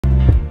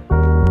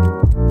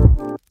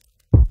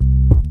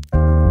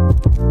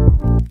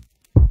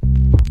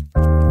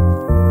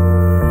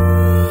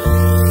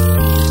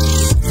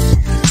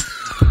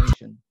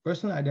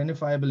personal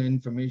identifiable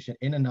information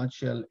in a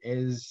nutshell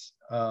is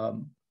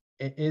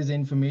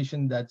information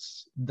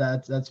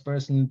that's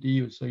personal to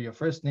you. So your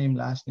first name,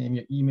 last name,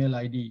 your email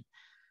ID.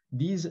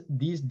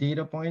 These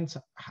data points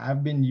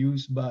have been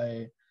used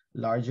by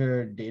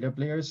larger data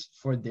players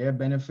for their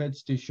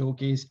benefits to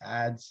showcase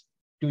ads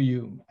to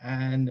you.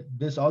 And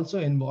this also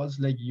involves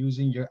like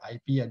using your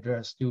IP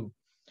address too.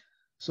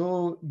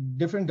 So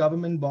different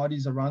government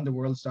bodies around the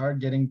world start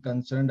getting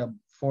concerned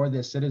for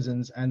their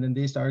citizens, and then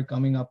they start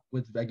coming up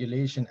with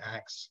regulation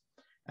acts.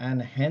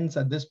 And hence,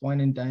 at this point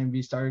in time,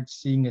 we start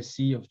seeing a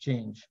sea of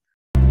change.